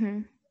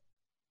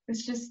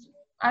 It's just,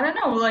 I don't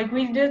know,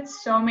 we did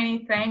so many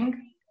things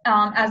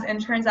as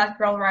interns at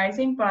Girl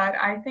Rising, but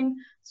I think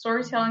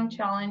Storytelling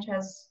Challenge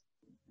has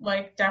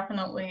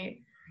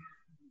definitely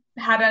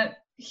had a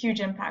huge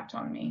impact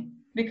on me,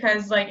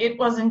 because it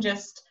wasn't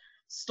just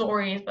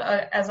stories,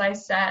 but as I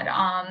said,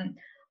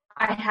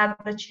 I had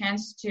the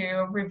chance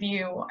to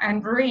review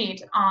and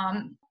read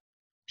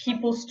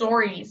people's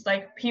stories,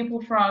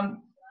 people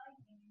from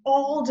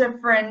all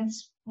different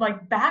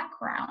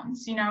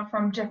backgrounds,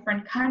 from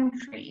different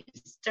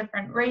countries,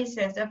 different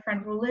races,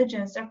 different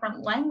religions, different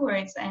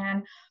languages,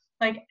 and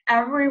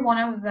every one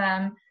of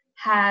them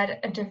had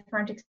a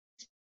different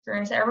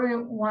experience.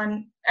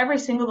 Every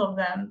single of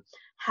them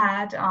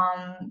had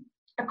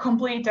a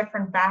completely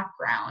different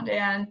background,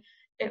 and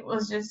it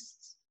was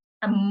just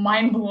a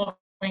mind-blowing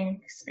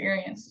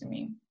experience to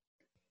me.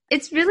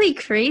 It's really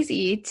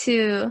crazy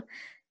to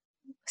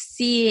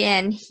see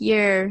and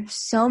hear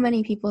so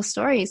many people's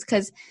stories,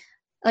 because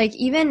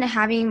even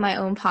having my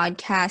own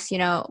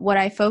podcast, what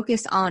I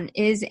focus on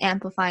is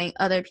amplifying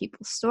other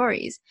people's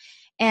stories.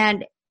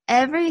 And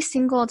every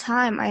single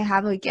time I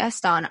have a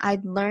guest on, I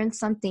learn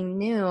something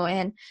new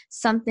and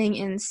something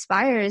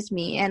inspires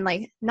me.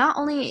 And not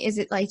only is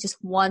it just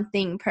one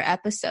thing per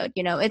episode,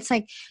 it's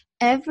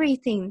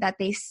everything that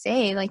they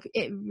say,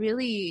 it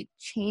really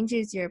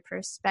changes your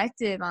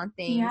perspective on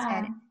things.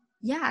 And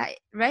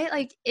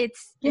right,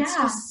 it's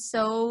just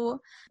so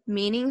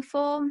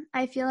meaningful.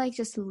 I feel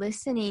just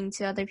listening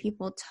to other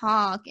people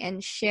talk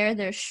and share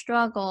their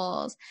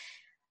struggles,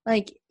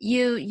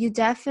 you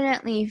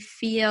definitely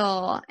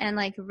feel and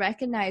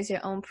recognize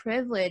your own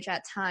privilege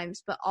at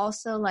times, but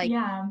also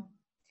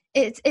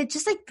it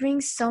just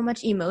brings so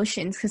much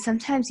emotions, because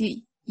sometimes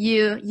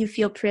you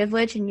feel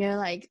privileged and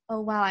you're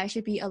oh wow, I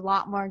should be a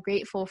lot more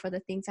grateful for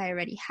the things I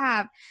already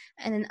have.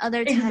 And then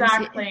other times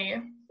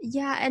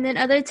and then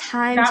other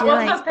times that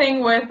was the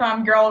thing with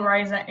Girl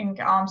Rising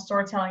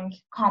storytelling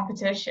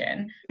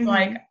competition.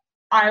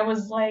 I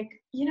was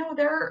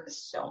there are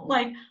so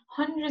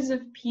hundreds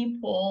of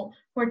people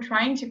who are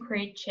trying to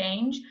create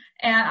change,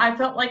 and I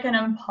felt like an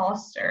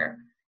imposter.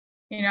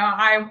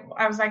 I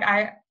was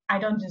I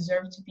don't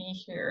deserve to be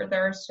here.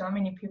 There are so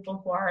many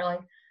people who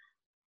are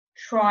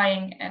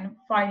trying and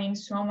fighting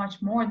so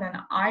much more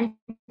than I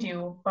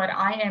do, but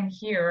I am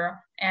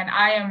here and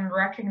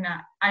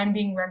I'm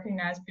being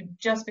recognized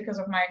just because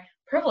of my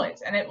privilege.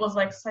 And it was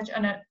such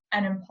an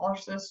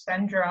imposter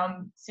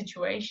syndrome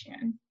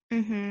situation.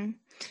 Mm-hmm.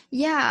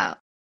 Yeah.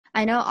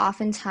 I know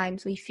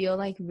oftentimes we feel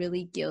like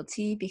really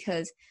guilty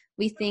because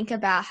we think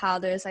about how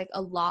there's like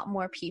a lot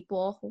more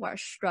people who are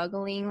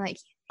struggling like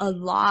a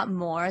lot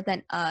more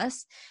than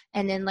us.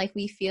 And then like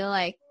we feel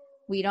like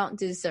we don't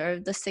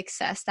deserve the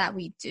success that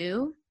we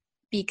do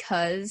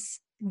because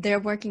they're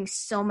working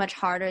so much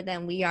harder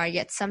than we are,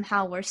 yet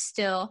somehow we're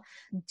still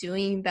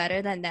doing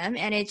better than them.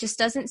 And it just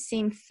doesn't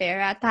seem fair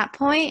at that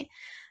point.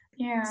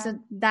 Yeah. So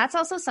that's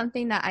also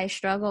something that I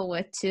struggle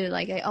with too.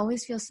 Like I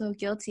always feel so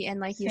guilty, and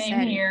like you Same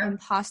said, here.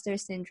 imposter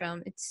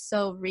syndrome, it's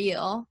so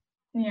real.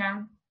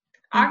 Yeah.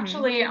 Mm-hmm.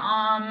 Actually,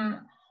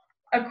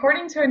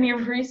 according to a new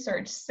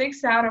research,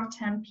 6 out of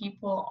 10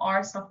 people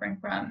are suffering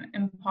from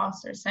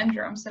imposter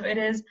syndrome. So it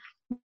is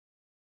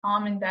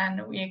common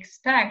than we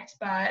expect,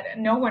 but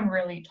no one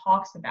really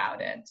talks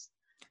about it,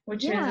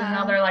 which is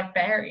another like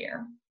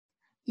barrier.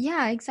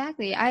 Yeah,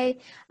 exactly. I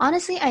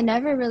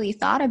never really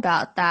thought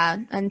about that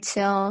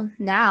until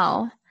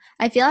now.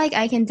 I feel like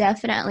I can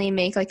definitely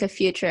make like a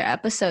future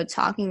episode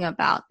talking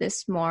about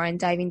this more and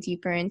diving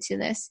deeper into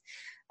this.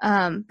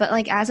 But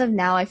like as of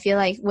now, I feel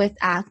like with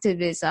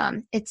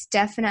activism, it's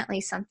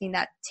definitely something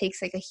that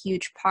takes like a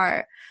huge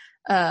part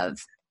of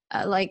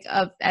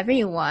of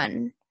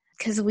everyone,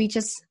 because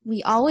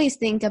we always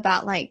think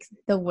about like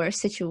the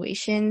worst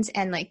situations,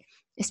 and like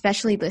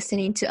especially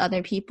listening to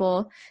other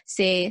people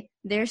say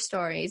their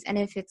stories. And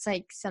if it's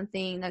like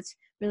something that's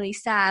really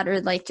sad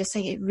or like just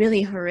like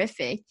really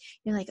horrific,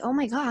 you're like, oh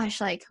my gosh,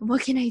 like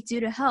what can I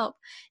do to help?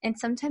 And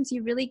sometimes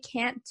you really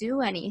can't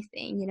do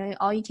anything. You know,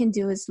 all you can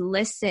do is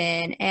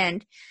listen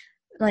and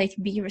like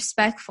be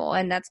respectful,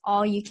 and that's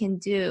all you can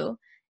do.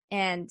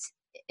 And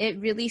it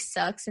really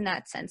sucks in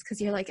that sense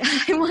because you're like,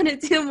 I want to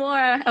do more,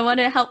 I want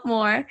to help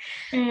more.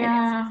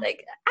 Yeah, and it's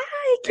like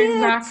I can't.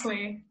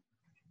 Exactly.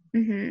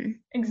 Mm-hmm.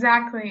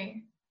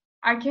 Exactly.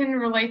 I can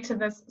relate to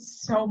this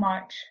so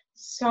much.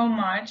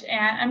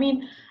 And I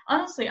mean,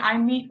 honestly, I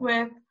meet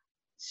with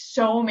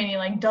so many,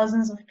 like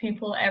dozens of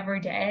people every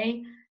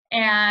day.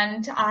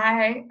 And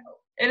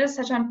it is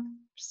such a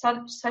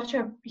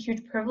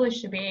huge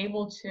privilege to be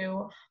able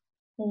to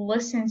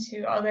listen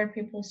to other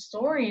people's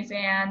stories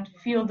and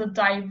feel the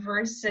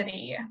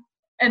diversity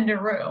in the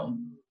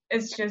room.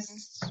 It's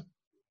just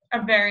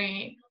a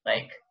very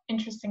like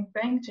interesting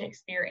thing to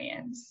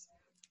experience.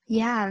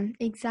 Yeah,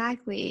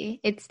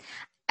 exactly.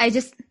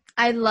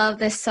 I love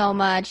this so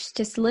much.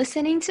 Just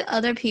listening to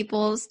other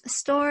people's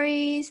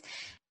stories,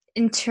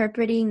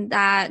 interpreting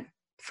that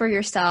for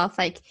yourself,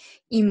 like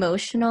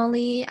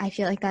emotionally. I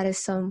feel like that is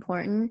so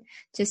important,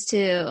 just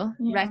to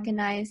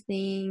recognize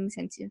things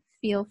and to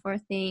feel for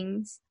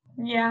things.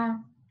 Yeah,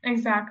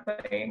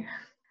 exactly.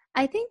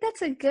 I think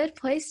that's a good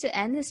place to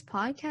end this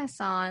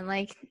podcast on.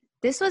 Like,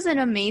 this was an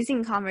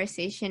amazing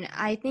conversation.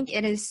 I think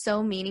it is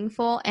so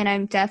meaningful, and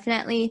I'm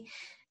definitely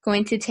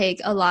going to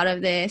take a lot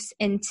of this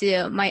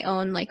into my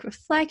own like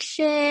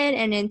reflection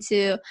and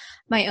into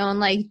my own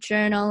like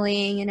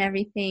journaling and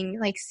everything.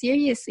 Like,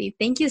 seriously,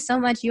 thank you so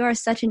much. You are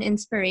such an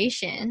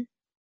inspiration.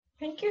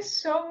 Thank you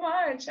so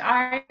much.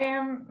 I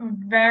am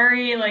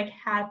very like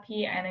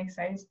happy and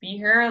excited to be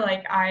here.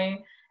 Like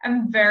I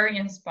am very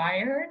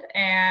inspired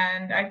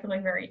and I feel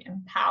like very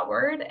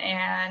empowered,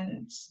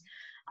 and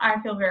I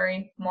feel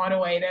very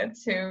motivated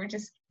to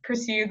just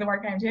pursue the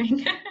work I'm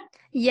doing.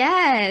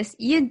 Yes,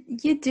 you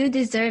do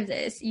deserve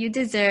this. You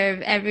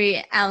deserve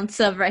every ounce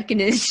of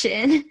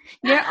recognition.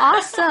 You're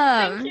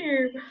awesome. Thank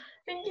you.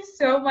 Thank you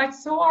so much.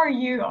 So are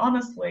you,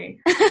 honestly.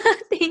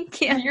 Thank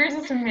you. Yours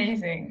is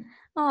amazing.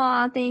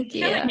 Aw, thank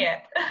you. Killing it.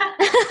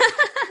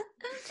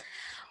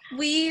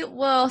 We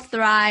will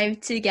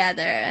thrive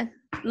together.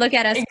 Look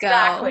at us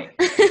go.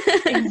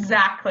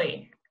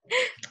 Exactly.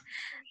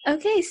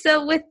 Okay,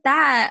 so with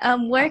that,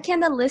 where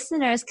can the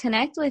listeners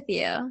connect with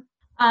you?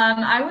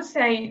 I would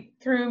say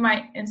through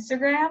my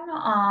Instagram,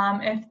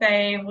 if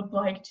they would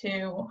like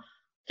to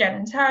get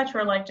in touch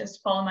or like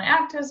just follow my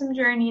activism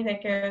journey, they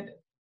could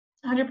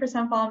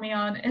 100% follow me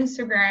on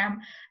Instagram.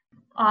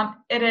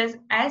 It is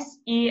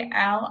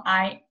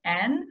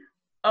SELINALDIM.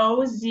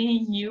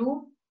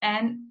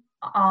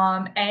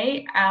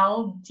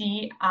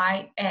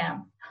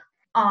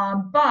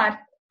 But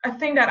a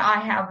thing that I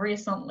have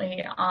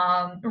recently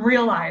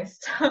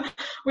realized,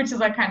 which is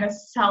like kind of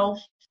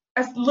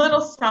a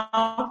little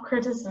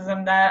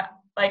self-criticism that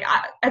like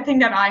I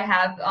think that I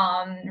have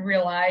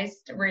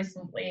realized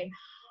recently.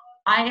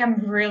 I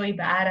am really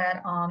bad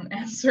at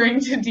answering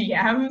to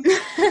DMs.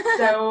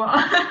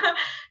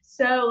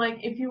 So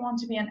like if you want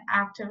to be an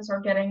activist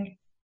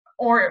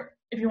or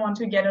if you want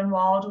to get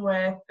involved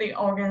with the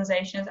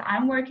organizations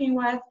I'm working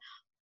with,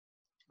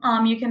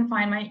 you can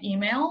find my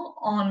email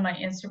on my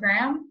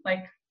Instagram,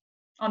 like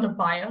on the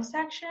bio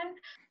section.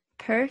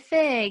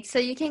 Perfect. So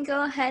you can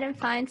go ahead and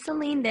find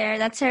Celine there.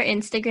 That's her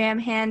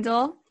Instagram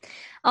handle.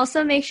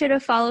 Also, make sure to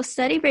follow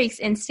Study Break's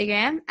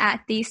Instagram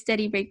at the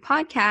Study Break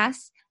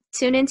Podcast.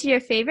 Tune into your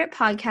favorite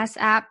podcast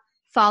app,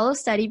 follow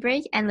Study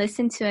Break, and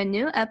listen to a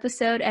new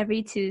episode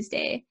every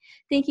Tuesday.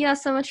 Thank you all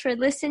so much for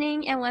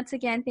listening. And once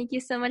again, thank you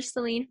so much,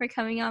 Celine, for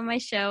coming on my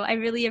show. I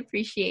really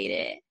appreciate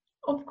it.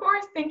 Of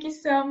course. Thank you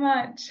so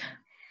much.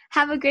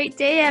 Have a great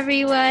day,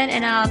 everyone,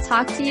 and I'll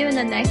talk to you in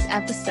the next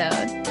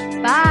episode.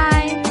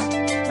 Bye.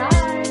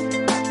 Bye.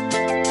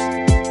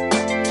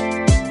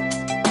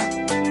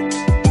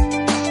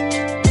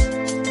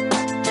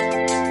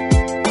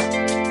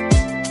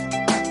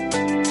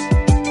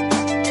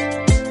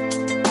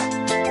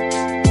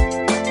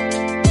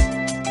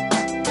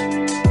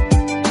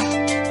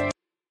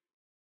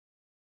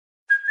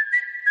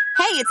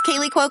 Hey, it's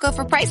Kaylee Cuoco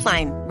for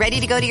Priceline.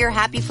 Ready to go to your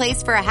happy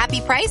place for a happy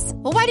price?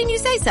 Well, why didn't you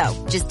say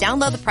so? Just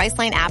download the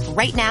Priceline app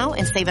right now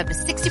and save up to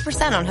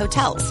 60% on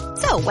hotels.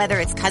 So whether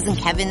it's Cousin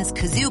Kevin's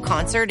Kazoo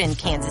Concert in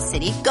Kansas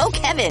City, go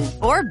Kevin,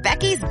 or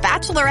Becky's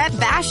Bachelorette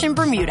Bash in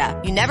Bermuda,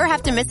 you never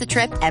have to miss a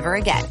trip ever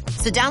again.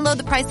 So download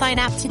the Priceline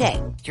app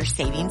today. Your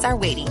savings are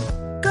waiting.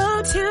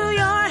 Go to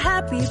your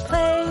happy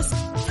place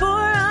for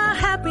a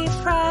happy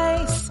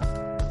price.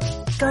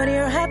 Go to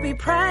your happy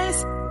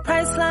price,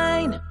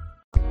 Priceline.